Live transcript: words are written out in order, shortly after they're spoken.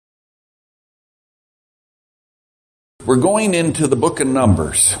We're going into the book of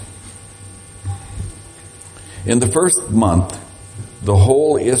Numbers. In the first month, the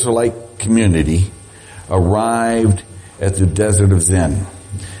whole Israelite community arrived at the desert of Zin.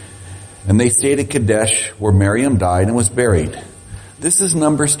 And they stayed at Kadesh, where Miriam died and was buried. This is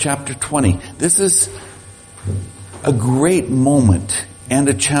Numbers chapter 20. This is a great moment and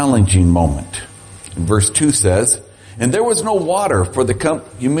a challenging moment. Verse 2 says, "And there was no water for the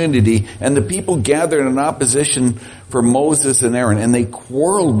community, and the people gathered in opposition for Moses and Aaron, and they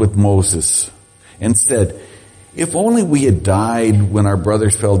quarreled with Moses and said, 'If only we had died when our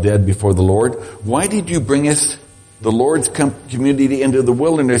brothers fell dead before the Lord. Why did you bring us, the Lord's community, into the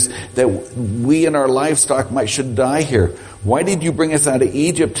wilderness that we and our livestock should die here? Why did you bring us out of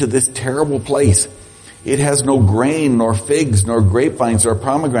Egypt to this terrible place? It has no grain, nor figs, nor grapevines, nor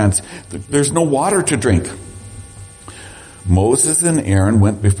pomegranates. There's no water to drink.' Moses and Aaron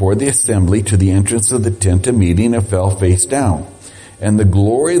went before the assembly to the entrance of the tent of meeting and fell face down. And the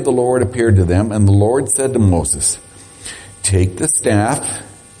glory of the Lord appeared to them, and the Lord said to Moses, 'Take the staff,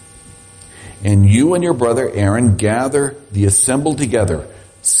 and you and your brother Aaron gather the assembly together.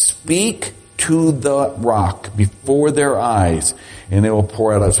 Speak to the rock before their eyes, and it will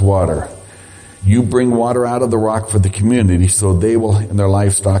pour out its water. You bring water out of the rock for the community, so they will and their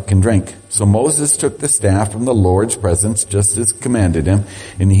livestock can drink.' So Moses took the staff from the Lord's presence, just as commanded him,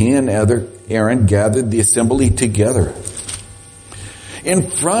 and he and Aaron gathered the assembly together.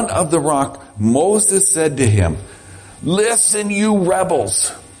 In front of the rock, Moses said to him, 'Listen, you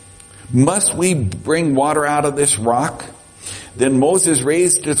rebels. Must we bring water out of this rock?' Then Moses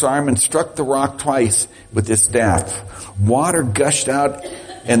raised his arm and struck the rock twice with his staff. Water gushed out,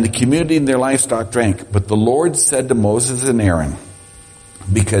 and the community and their livestock drank. But the Lord said to Moses and Aaron,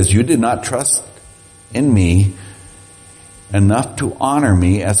 'Because you did not trust in me enough to honor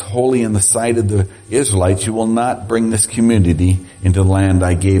me as holy in the sight of the Israelites, you will not bring this community into the land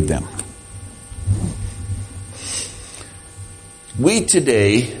I gave them.'" We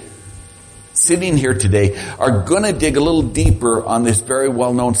today, sitting here today, are going to dig a little deeper on this very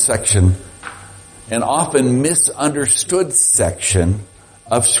well-known section and often misunderstood section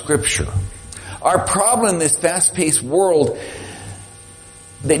of Scripture. Our problem in this fast-paced world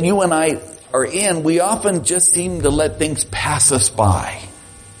that you and I are in, we often just seem to let things pass us by,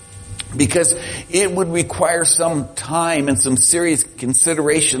 because it would require some time and some serious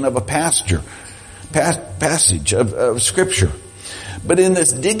consideration of a passage of Scripture. But in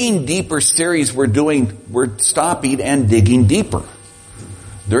this Digging Deeper series we're stopping and digging deeper.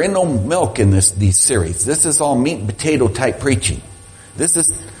 There ain't no milk in these series. This is all meat and potato type preaching. This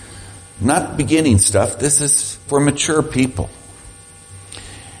is not beginning stuff. This is for mature people.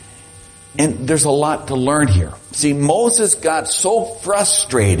 And there's a lot to learn here. See, Moses got so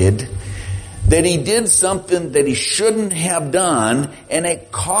frustrated that he did something that he shouldn't have done, and it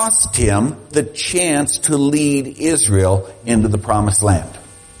cost him the chance to lead Israel into the promised land.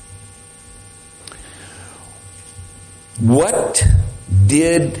 What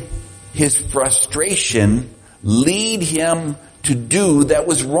did his frustration lead him to do that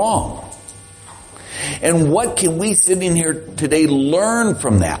was wrong? And what can we sitting here today learn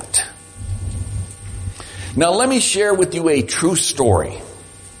from that? Now let me share with you a true story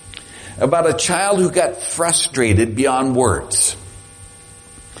about a child who got frustrated beyond words.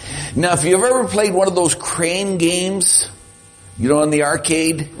 Now if you've ever played one of those crane games, in the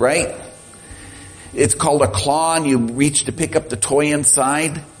arcade, right? It's called a claw, and you reach to pick up the toy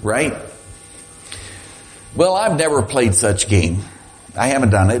inside, right? Well, I've never played such game. I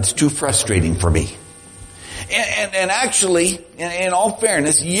haven't done it. It's too frustrating for me. And actually, in all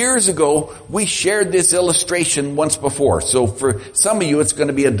fairness, years ago, we shared this illustration once before. So for some of you, it's going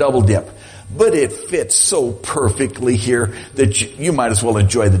to be a double dip. But it fits so perfectly here that you might as well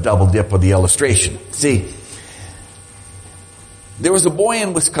enjoy the double dip of the illustration. See, there was a boy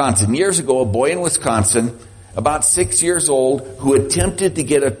in Wisconsin, years ago, about 6 years old, who attempted to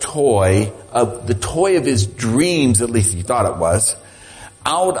get the toy of his dreams, at least he thought it was,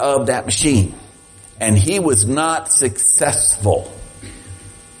 out of that machine. And he was not successful.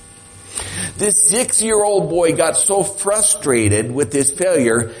 This 6-year-old boy got so frustrated with his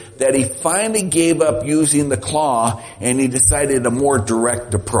failure that he finally gave up using the claw, and he decided a more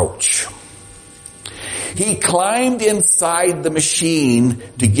direct approach. He climbed inside the machine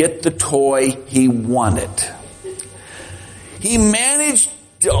to get the toy he wanted. He managed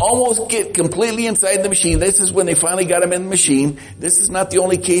to almost get completely inside the machine. This is when they finally got him in the machine. This is not the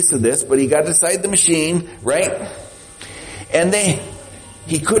only case of this, but he got inside the machine, right? And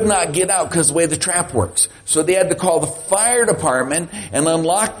he could not get out because of the way the trap works. So they had to call the fire department and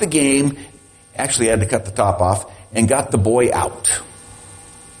unlock the game. Actually had to cut the top off and got the boy out.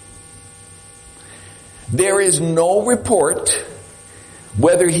 There is no report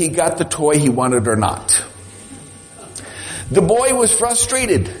whether he got the toy he wanted or not. The boy was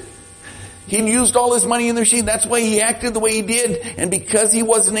frustrated. He'd used all his money in the machine. That's why he acted the way he did. And because he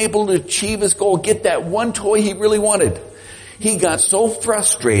wasn't able to achieve his goal, get that one toy he really wanted, he got so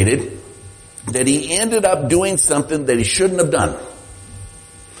frustrated that he ended up doing something that he shouldn't have done.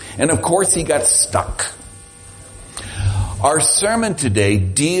 And of course he got stuck. Our sermon today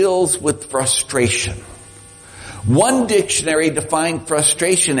deals with frustration. One dictionary defined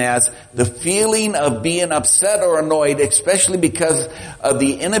frustration as the feeling of being upset or annoyed, especially because of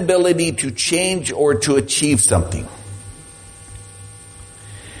the inability to change or to achieve something.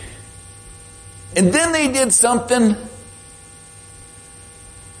 And then they did something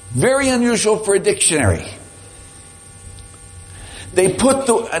very unusual for a dictionary. They put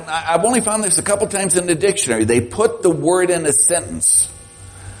I've only found this a couple times in the dictionary, they put the word in a sentence.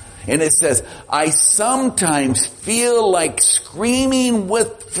 And it says, I sometimes feel like screaming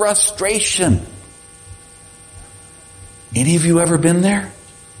with frustration. Any of you ever been there?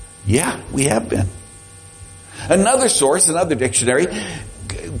 Yeah, we have been. Another source, another dictionary,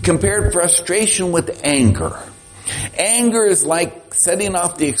 compared frustration with anger. Anger is like setting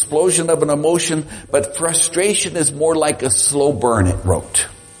off the explosion of an emotion, but frustration is more like a slow burn, it wrote.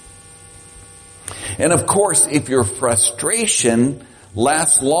 And of course, if your frustration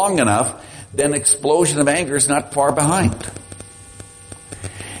lasts long enough, then explosion of anger is not far behind.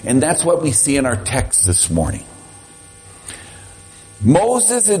 And that's what we see in our text this morning.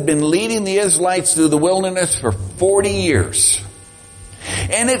 Moses had been leading the Israelites through the wilderness for 40 years.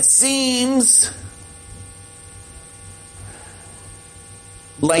 And it seems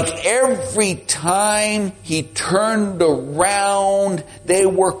like every time he turned around, they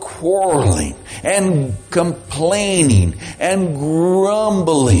were quarreling and complaining and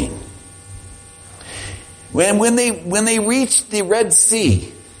grumbling. When they reached the Red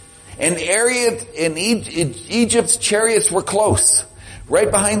Sea, and Egypt's chariots were close,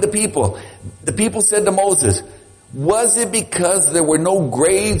 right behind the people said to Moses, was it because there were no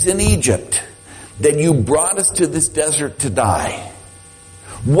graves in Egypt that you brought us to this desert to die?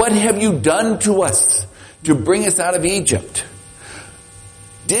 What have you done to us to bring us out of Egypt?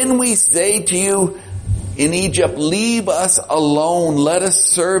 Didn't we say to you in Egypt, leave us alone, let us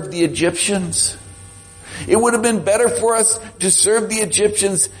serve the Egyptians? It would have been better for us to serve the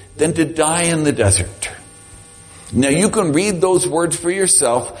Egyptians than to die in the desert. Now you can read those words for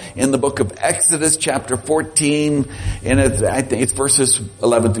yourself in the book of Exodus chapter 14, and I think it's verses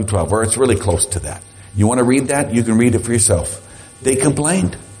 11 through 12, or it's really close to that. You want to read that? You can read it for yourself. They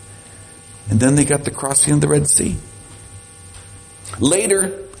complained. And then they got the crossing of the Red Sea.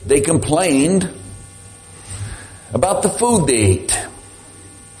 Later, they complained about the food they ate.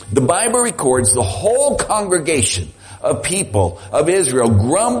 The Bible records the whole congregation of people of Israel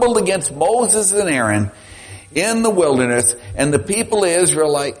grumbled against Moses and Aaron in the wilderness, and the people of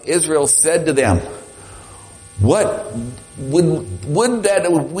Israel said to them, what would that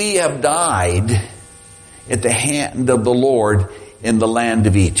we have died at the hand of the Lord in the land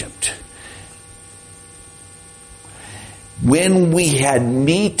of Egypt, when we had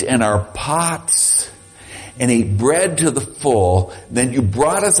meat in our pots and ate bread to the full. Then you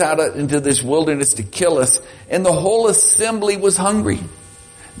brought us out into this wilderness to kill us, and the whole assembly was hungry.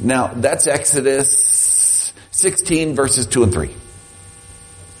 Now that's Exodus 16 verses 2 and 3.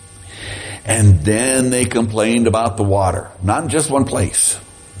 And then they complained about the water, not in just one place.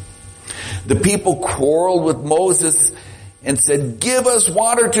 The people quarreled with Moses and said, give us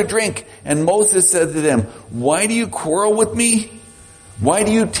water to drink. And Moses said to them, why do you quarrel with me? Why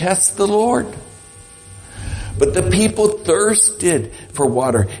do you test the Lord? But the people thirsted for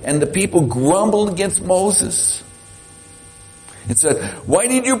water, and the people grumbled against Moses and said, why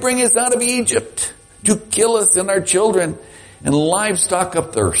did you bring us out of Egypt to kill us and our children and livestock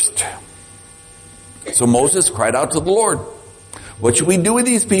of thirst? So Moses cried out to the Lord, what should we do with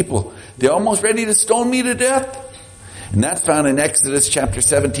these people? They're almost ready to stone me to death. And that's found in Exodus chapter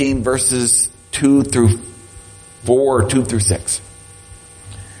 17 verses 2 through 4 or 2 through 6.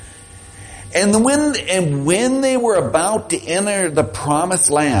 And when they were about to enter the promised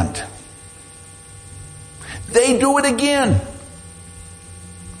land, they do it again.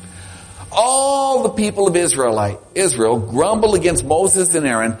 All the people of Israel grumbled against Moses and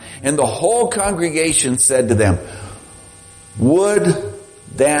Aaron, and the whole congregation said to them, would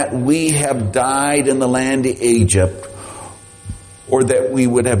that we have died in the land of Egypt, or that we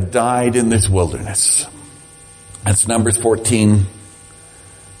would have died in this wilderness. That's Numbers 14,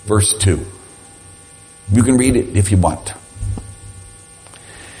 verse 2. You can read it if you want.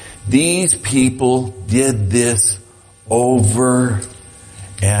 These people did this over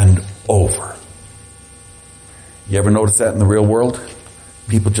and over. You ever notice that in the real world?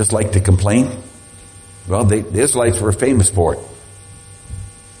 People just like to complain. Well, the Israelites were famous for it.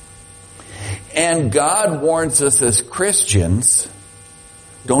 And God warns us as Christians,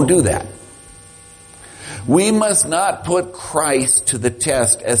 don't do that. We must not put Christ to the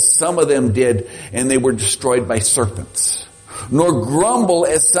test as some of them did, and they were destroyed by serpents. Nor grumble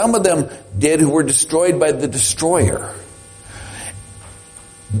as some of them did who were destroyed by the destroyer.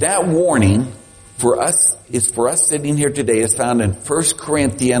 That warning for us sitting here today is found in 1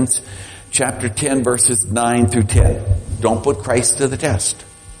 Corinthians chapter 10 verses 9 through 10. Don't put Christ to the test.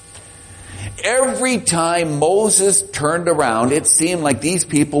 Every time Moses turned around, it seemed like these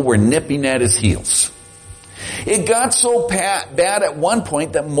people were nipping at his heels. It got so bad at one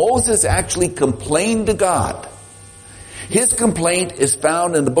point that Moses actually complained to God. His complaint is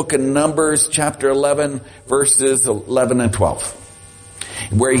found in the book of Numbers, chapter 11, verses 11 and 12,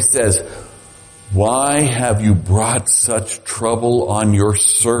 where he says, "Why have you brought such trouble on your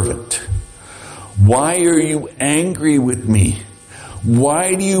servant? Why are you angry with me?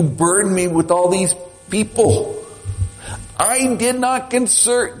 Why do you burden me with all these people? I did not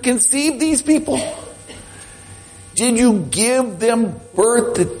conceive these people. Did you give them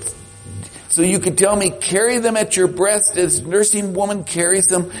birth so you could tell me, carry them at your breast as nursing woman carries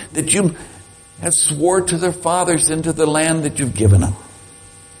them, that you have swore to their fathers into the land that you've given them?"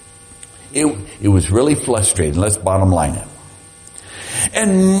 It was really frustrating. Let's bottom line it.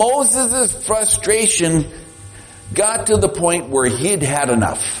 And Moses' frustration got to the point where he'd had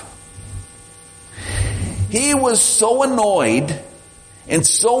enough. He was so annoyed and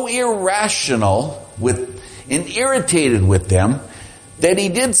so irrational and irritated with them that he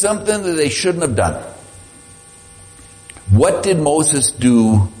did something that they shouldn't have done. What did Moses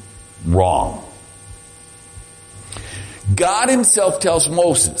do wrong? God himself tells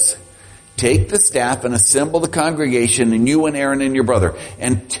Moses, "Take the staff and assemble the congregation, and you and Aaron and your brother,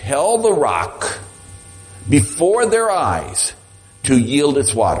 and tell the rock before their eyes to yield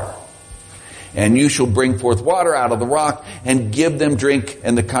its water. And you shall bring forth water out of the rock and give them drink,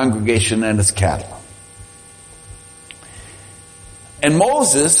 and the congregation and its cattle." And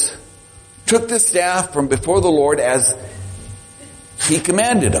Moses took the staff from before the Lord as he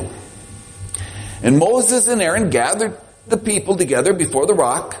commanded him. And Moses and Aaron gathered the people together before the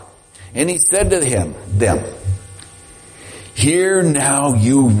rock, and he said to them, "Hear now,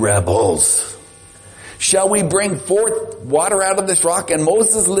 you rebels. Shall we bring forth water out of this rock?" And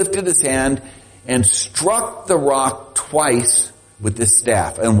Moses lifted his hand and struck the rock twice with his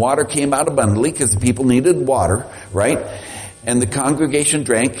staff. And water came out abundantly because the people needed water, right? And the congregation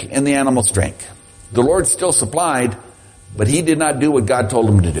drank and the animals drank. The Lord still supplied, but he did not do what God told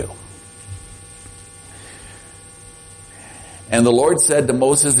him to do. And the Lord said to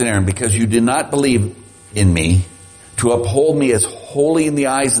Moses and Aaron, "Because you did not believe in me to uphold me as holy in the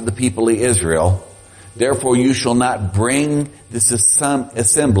eyes of the people of Israel, therefore you shall not bring this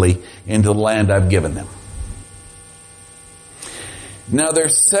assembly into the land I've given them." Now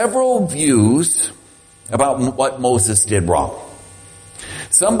there's several views about what Moses did wrong.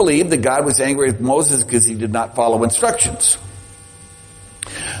 Some believe that God was angry with Moses because he did not follow instructions.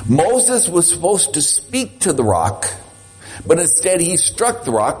 Moses was supposed to speak to the rock, but instead he struck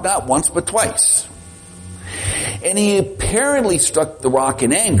the rock not once but twice. And he apparently struck the rock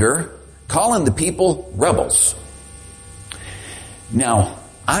in anger, calling the people rebels. Now,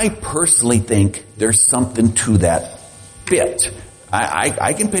 I personally think there's something to that bit.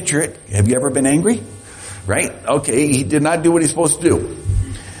 I can picture it. Have you ever been angry? Right? Okay, he did not do what he's supposed to do.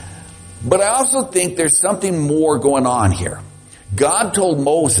 But I also think there's something more going on here. God told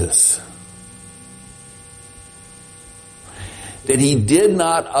Moses that he did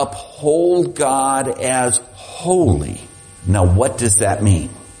not uphold God as holy. Now, what does that mean?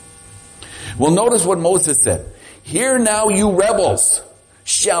 Well, notice what Moses said. "Hear now, you rebels,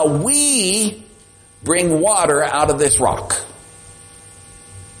 shall we bring water out of this rock?"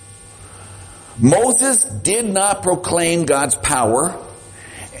 Moses did not proclaim God's power.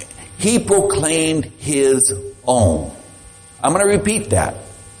 He proclaimed his own. I'm going to repeat that.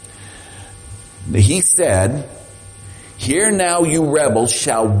 He said, "Hear now, you rebels,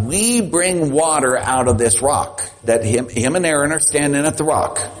 shall we bring water out of this rock?" That him and Aaron are standing at the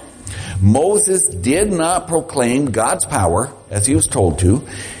rock. Moses did not proclaim God's power as he was told to.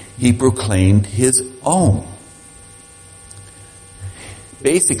 He proclaimed his own.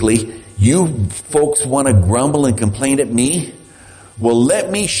 Basically, you folks want to grumble and complain at me? Well, let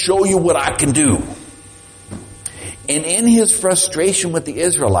me show you what I can do. And in his frustration with the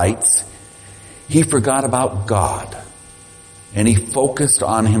Israelites, he forgot about God. And he focused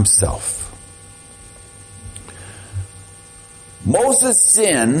on himself. Moses'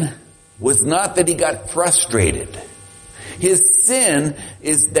 sin was not that he got frustrated. His sin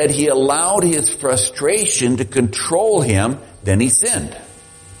is that he allowed his frustration to control him, then he sinned.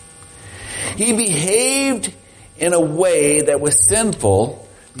 He behaved in a way that was sinful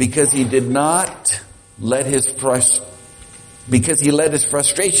because he did not let his frustration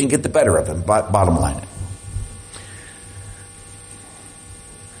get the better of him, bottom line.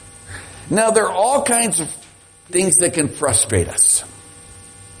 Now there are all kinds of things that can frustrate us.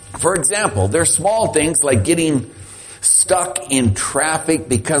 For example, there are small things like getting stuck in traffic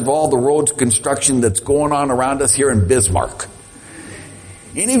because of all the roads construction that's going on around us here in Bismarck.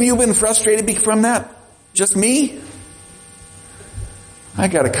 Any of you been frustrated from that? Just me? I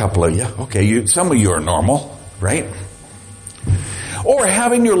got a couple of you. Okay, some of you are normal, right? Or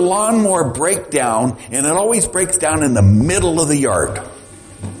having your lawnmower break down, and it always breaks down in the middle of the yard.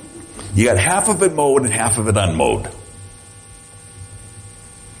 You got half of it mowed and half of it unmowed.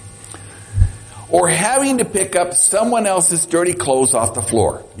 Or having to pick up someone else's dirty clothes off the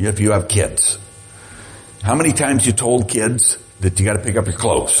floor, if you have kids. How many times you told kids that you got to pick up your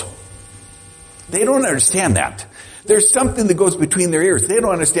clothes? They don't understand that. There's something that goes between their ears. They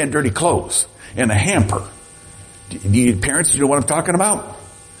don't understand dirty clothes and a hamper. Parents, you know what I'm talking about?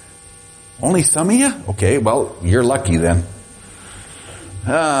 Only some of you? Okay, well, you're lucky then.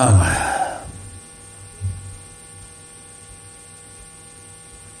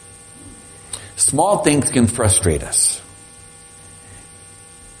 Small things can frustrate us.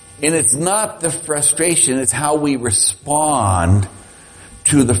 And it's not the frustration, it's how we respond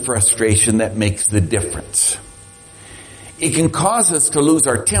to the frustration that makes the difference. It can cause us to lose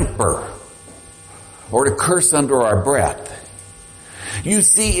our temper or to curse under our breath. You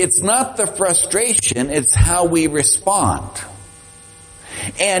see, it's not the frustration, it's how we respond.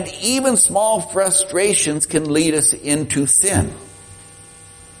 And even small frustrations can lead us into sin.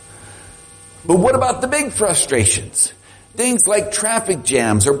 But what about the big frustrations? Things like traffic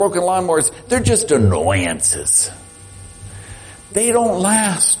jams or broken lawnmowers, they're just annoyances. They don't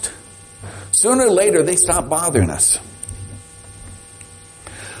last. Sooner or later, they stop bothering us.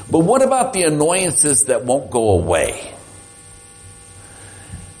 But what about the annoyances that won't go away?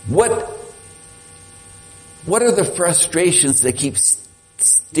 What are the frustrations that keep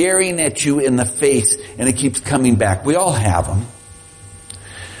staring at you in the face and it keeps coming back? We all have them.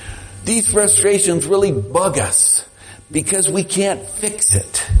 These frustrations really bug us because we can't fix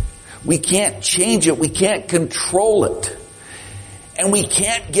it. We can't change it. We can't control it. And we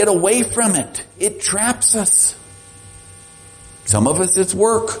can't get away from it. It traps us. Some of us it's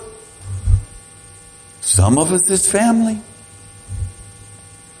work. Some of us it's family.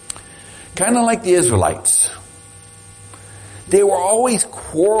 Kind of like the Israelites. They were always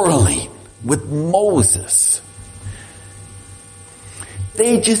quarreling with Moses.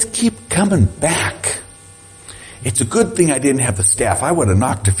 They just keep coming back. It's a good thing I didn't have the staff. I would have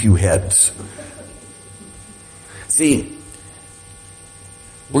knocked a few heads. See,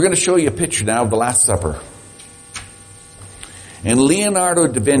 we're going to show you a picture now of the Last Supper. And Leonardo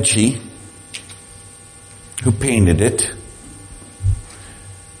da Vinci, who painted it,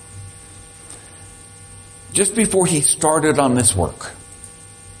 just before he started on this work,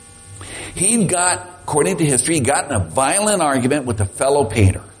 he got, according to history, he got in a violent argument with a fellow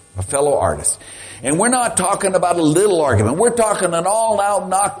painter, a fellow artist. And we're not talking about a little argument. We're talking an all-out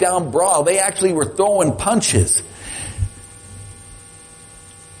knockdown brawl. They actually were throwing punches.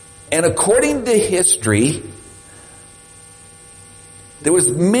 And according to history, there was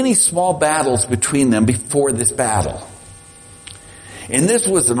many small battles between them before this battle. And this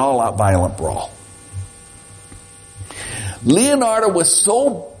was an all-out violent brawl. Leonardo was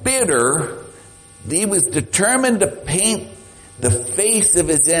so bitter that he was determined to paint the face of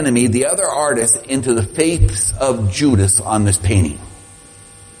his enemy, the other artist, into the face of Judas on this painting.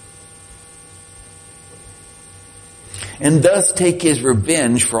 And thus take his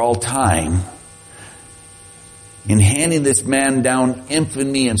revenge for all time in handing this man down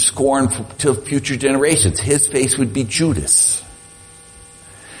infamy and scorn to future generations. His face would be Judas.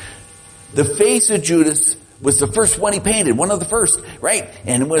 The face of Judas was the first one he painted, one of the first, right?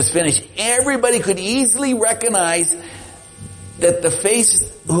 And when it was finished, everybody could easily recognize that the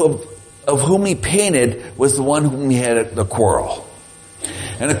face of whom he painted was the one whom he had the quarrel.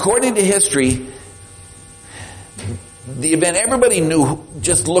 And according to history, the event, everybody knew,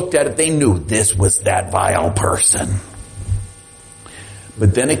 just looked at it, they knew this was that vile person.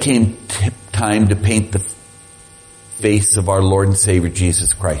 But then it came time to paint face of our Lord and Savior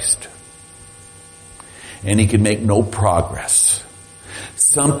Jesus Christ. And he could make no progress.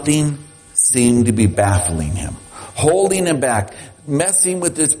 Something seemed to be baffling him, holding him back, messing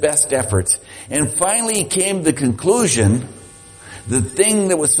with his best efforts. And finally he came to the conclusion, the thing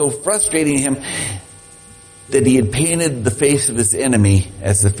that was so frustrating him, that he had painted the face of his enemy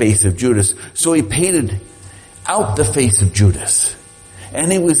as the face of Judas. So he painted out the face of Judas.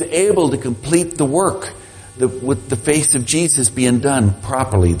 And he was able to complete the work with the face of Jesus being done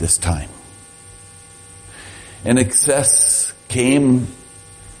properly this time. And success came,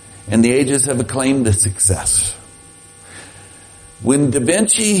 and the ages have acclaimed the success. When Da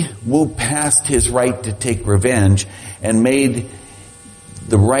Vinci moved past his right to take revenge and made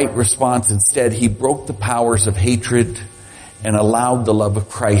the right response instead, he broke the powers of hatred and allowed the love of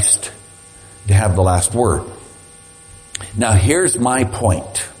Christ to have the last word. Now here's my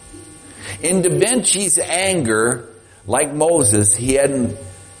point. In Da Vinci's anger, like Moses, he hadn't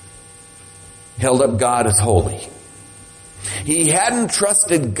held up God as holy. He hadn't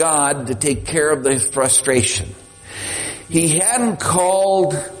trusted God to take care of his frustration. He hadn't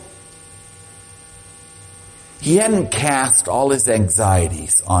cast all his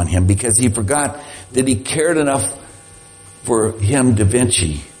anxieties on him because he forgot that he cared enough for him, Da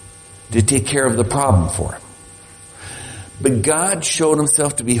Vinci, to take care of the problem for him. But God showed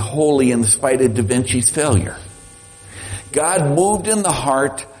himself to be holy in spite of Da Vinci's failure. God moved in the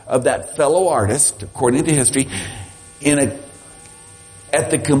heart of that fellow artist, according to history, at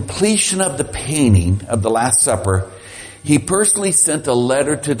the completion of the painting of the Last Supper. He personally sent a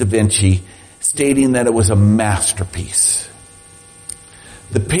letter to Da Vinci stating that it was a masterpiece.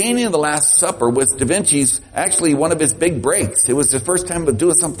 The painting of the Last Supper was Da Vinci's, actually one of his big breaks. It was the first time of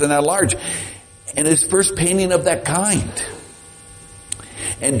doing something that large. And his first painting of that kind.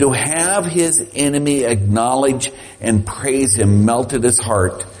 And to have his enemy acknowledge and praise him melted his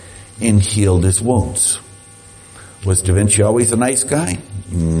heart and healed his wounds. Was Da Vinci always a nice guy?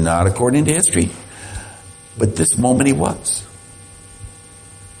 Not according to history. But this moment he was.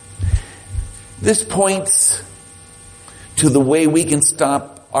 This points to the way we can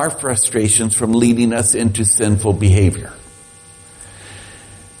stop our frustrations from leading us into sinful behavior.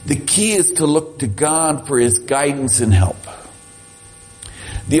 The key is to look to God for his guidance and help.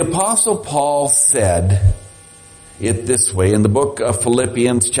 The Apostle Paul said it this way in the book of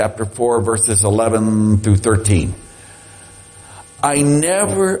Philippians chapter 4 verses 11 through 13. I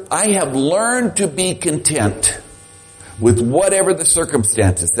have learned to be content with whatever the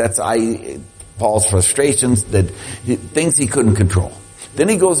circumstances. That's Paul's frustrations, things he couldn't control. Then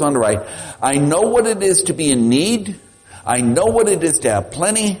he goes on to write, I know what it is to be in need. I know what it is to have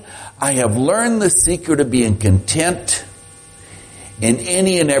plenty. I have learned the secret of being content in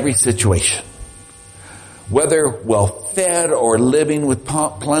any and every situation, whether well fed or living with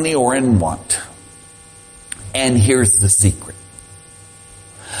plenty or in want. And here's the secret.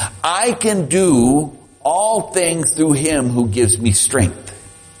 I can do all things through him who gives me strength.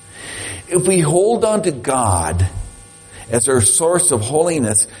 If we hold on to God as our source of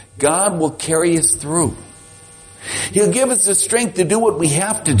holiness, God will carry us through. He'll give us the strength to do what we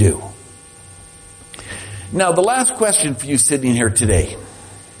have to do. Now, the last question for you sitting here today.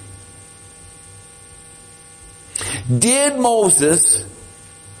 Did Moses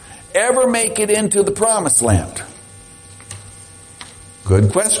ever make it into the promised land?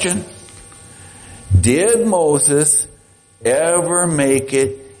 Good question. Did Moses ever make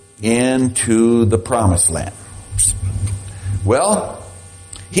it into the promised land? Well,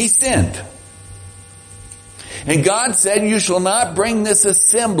 he sinned. And God said, you shall not bring this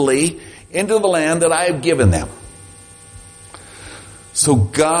assembly into the land that I have given them. So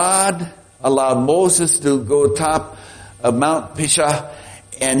God allowed Moses to go top of Mount Pisgah,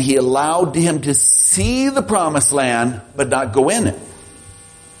 and he allowed him to see the promised land, but not go in it.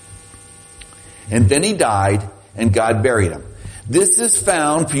 And then he died, and God buried him. This is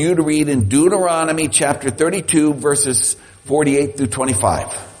found for you to read in Deuteronomy chapter 32, verses 48 through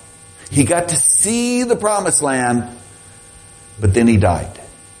 25. He got to see the promised land, but then he died.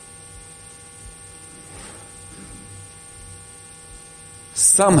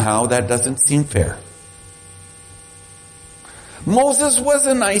 Somehow that doesn't seem fair. Moses was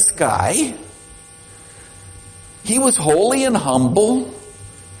a nice guy. He was holy and humble.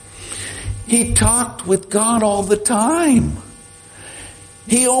 He talked with God all the time.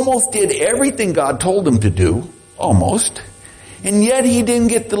 He almost did everything God told him to do, almost. And yet he didn't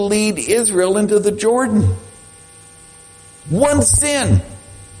get to lead Israel into the Jordan. One sin.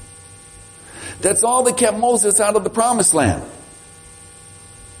 That's all that kept Moses out of the promised land.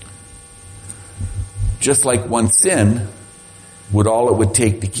 just like one sin would all it would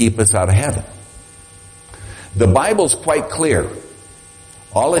take to keep us out of heaven. The Bible's quite clear.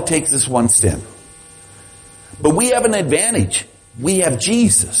 All it takes is one sin. But we have an advantage. We have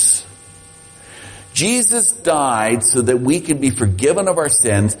Jesus. Jesus died so that we could be forgiven of our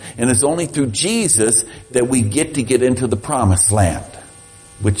sins, and it's only through Jesus that we get into the promised land,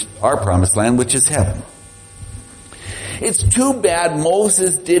 our promised land, which is heaven. It's too bad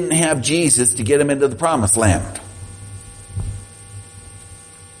Moses didn't have Jesus to get him into the promised land.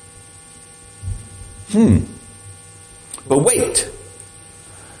 But wait.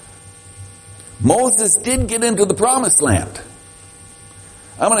 Moses did get into the promised land.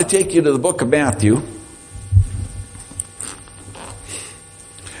 I'm going to take you to the book of Matthew.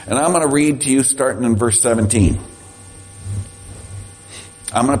 And I'm going to read to you starting in verse 17.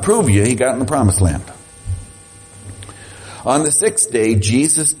 I'm going to prove he got in the promised land. On the 6th day,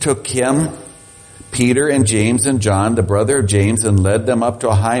 Jesus took him, Peter and James and John, the brother of James, and led them up to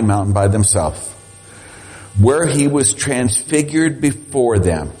a high mountain by themselves, where he was transfigured before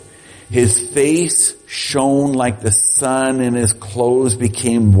them. His face shone like the sun, and his clothes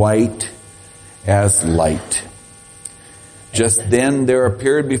became white as light. Just then there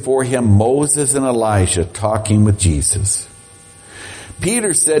appeared before him Moses and Elijah talking with Jesus.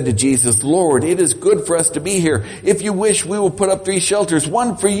 Peter said to Jesus, "Lord, it is good for us to be here. If you wish, we will put up 3 shelters,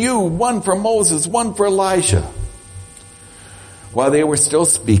 one for you, one for Moses, one for Elijah." While they were still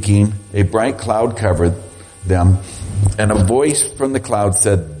speaking, a bright cloud covered them, and a voice from the cloud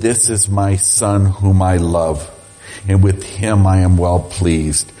said, "This is my son whom I love, and with him I am well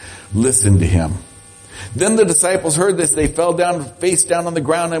pleased. Listen to him." Then the disciples heard this. They fell down, face down on the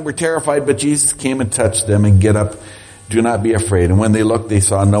ground, and were terrified. But Jesus came and touched them, and "Get up, do not be afraid." And when they looked, they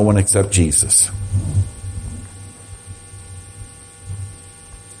saw no one except Jesus.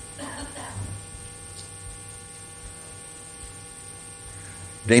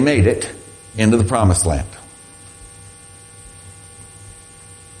 They made it into the promised land.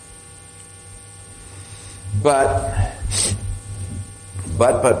 But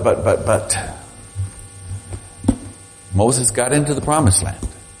Moses got into the promised land.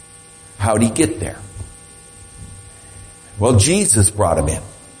 How'd he get there? Well, Jesus brought him in.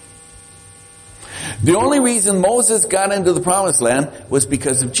 The only reason Moses got into the promised land was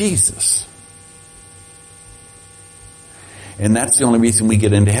because of Jesus. And that's the only reason we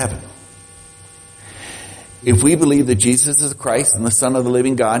get into heaven. If we believe that Jesus is Christ and the Son of the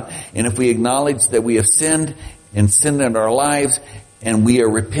living God, and if we acknowledge that we have sinned in our lives, and we are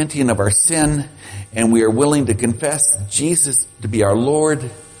repenting of our sin, and we are willing to confess Jesus to be our Lord,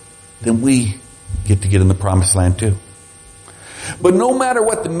 then we get in the promised land too. But no matter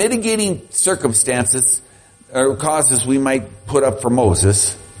what the mitigating circumstances or causes we might put up for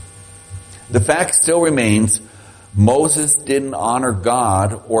Moses, the fact still remains, Moses didn't honor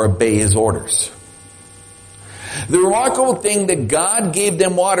God or obey his orders. The remarkable thing that God gave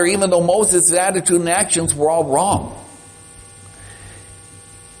them water, even though Moses' attitude and actions were all wrong.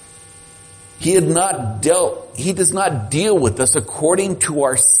 He does not deal with us according to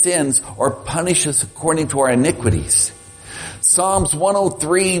our sins or punish us according to our iniquities. Psalms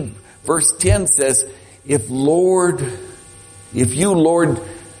 103 verse 10 says, if you, Lord,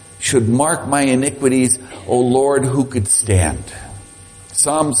 should mark my iniquities, O Lord, who could stand?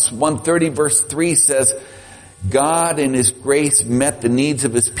 Psalms 130 verse 3 says, God in His grace met the needs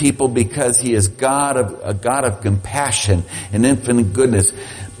of His people because He is a God of compassion and infinite goodness.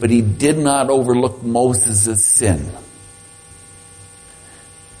 But He did not overlook Moses' sin.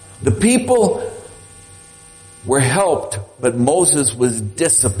 The people were helped, but Moses was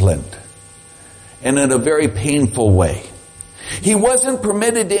disciplined, and in a very painful way. He wasn't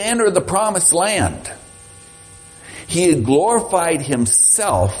permitted to enter the promised land. He had glorified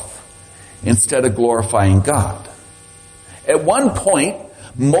himself instead of glorifying God. At one point,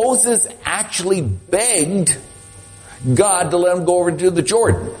 Moses actually begged God to let him go over to the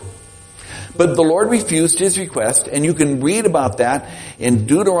Jordan. But the Lord refused his request, and you can read about that in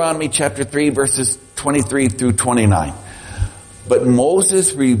Deuteronomy chapter 3 verses 23 through 29. But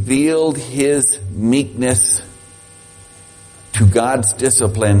Moses revealed his meekness to God's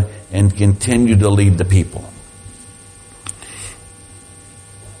discipline and continued to lead the people.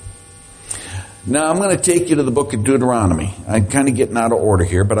 Now I'm going to take you to the book of Deuteronomy. I'm kind of getting out of order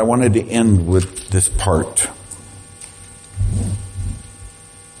here, but I wanted to end with this part.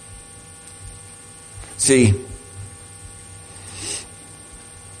 See,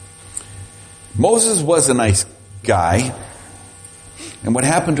 Moses was a nice guy, and what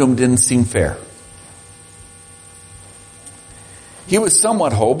happened to him didn't seem fair. He was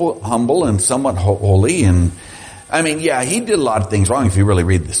somewhat humble and somewhat holy, and I mean, yeah, he did a lot of things wrong if you really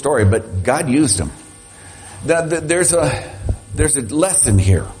read the story, but God used him. There's a lesson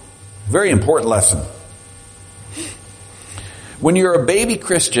here, very important lesson. When you're a baby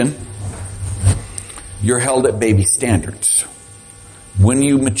Christian, you're held at baby standards. When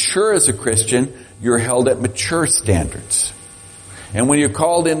you mature as a Christian, you're held at mature standards. And when you're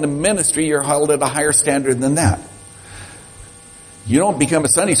called into ministry, you're held at a higher standard than that. You don't become a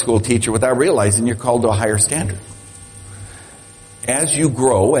Sunday school teacher without realizing you're called to a higher standard. As you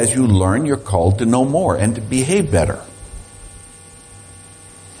grow, as you learn, you're called to know more and to behave better.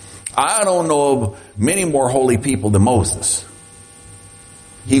 I don't know of many more holy people than Moses.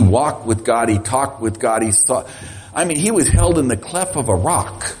 He walked with God, he talked with God, he was held in the cleft of a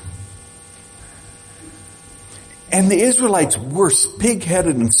rock. And the Israelites were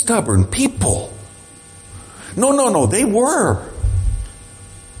pig-headed and stubborn people. No, they were.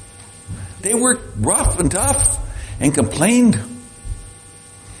 They were rough and tough and complained.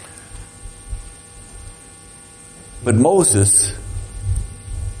 But Moses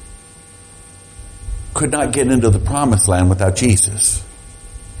could not get into the promised land without Jesus.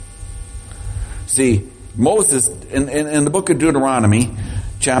 See, Moses, in the book of Deuteronomy,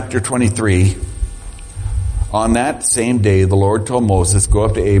 chapter 23, on that same day, the Lord told Moses, go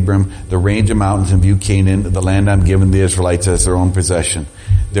up to Abram, the range of mountains, and view Canaan, the land I'm giving the Israelites as their own possession.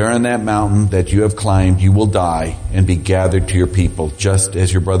 There on that mountain that you have climbed, you will die and be gathered to your people, just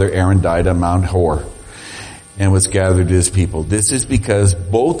as your brother Aaron died on Mount Hor and was gathered to his people. This is because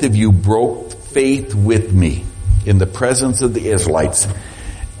both of you broke faith with me in the presence of the Israelites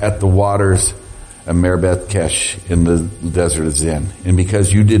at the waters of Meribah Kesh in the desert of Zin. And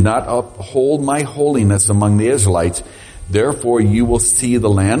because you did not uphold my holiness among the Israelites, therefore you will see the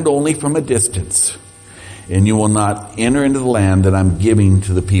land only from a distance, and you will not enter into the land that I'm giving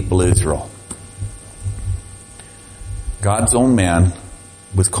to the people of Israel. God's own man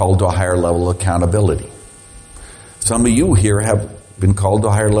was called to a higher level of accountability. Some of you here have been called to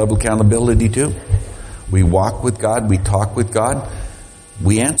a higher level of accountability too. We walk with God, we talk with God,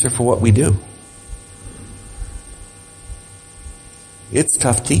 we answer for what we do. It's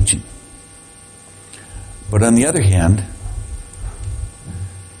tough teaching. But on the other hand,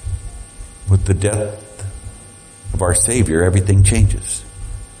 with the death of our Savior, everything changes.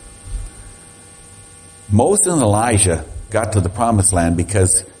 Moses and Elijah got to the promised land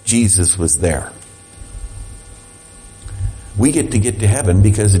because Jesus was there. We get to heaven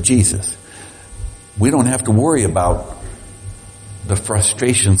because of Jesus. We don't have to worry about the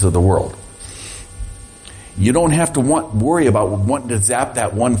frustrations of the world. You don't have to worry about wanting to zap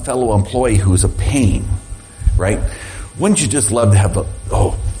that one fellow employee who's a pain, right? Wouldn't you just love to have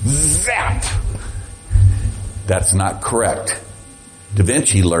zap? That's not correct. Da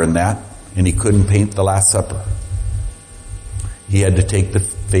Vinci learned that, and he couldn't paint the Last Supper. He had to take the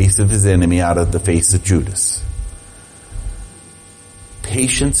face of his enemy out of the face of Judas.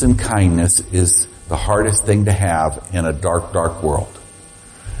 Patience and kindness is the hardest thing to have in a dark, dark world.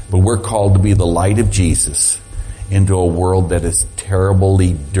 But we're called to be the light of Jesus into a world that is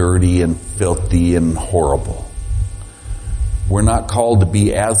terribly dirty and filthy and horrible. We're not called to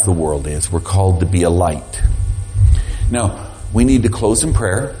be as the world is. We're called to be a light. Now, we need to close in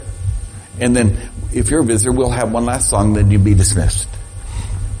prayer. And then, if you're a visitor, we'll have one last song, then you'll be dismissed.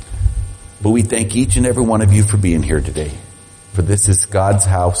 But we thank each and every one of you for being here today. For this is God's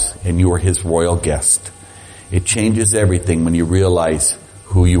house, and you are His royal guest. It changes everything when you realize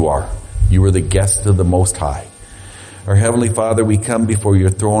who you are. You are the guest of the Most High. Our Heavenly Father, we come before your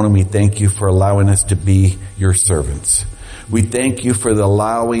throne and we thank you for allowing us to be your servants. We thank you for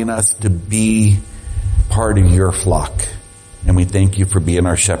allowing us to be part of your flock. And we thank you for being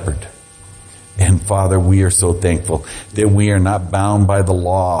our shepherd. And Father, we are so thankful that we are not bound by the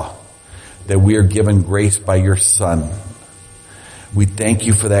law, that we are given grace by your Son. We thank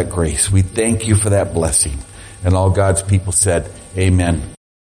you for that grace. We thank you for that blessing. And all God's people said, amen.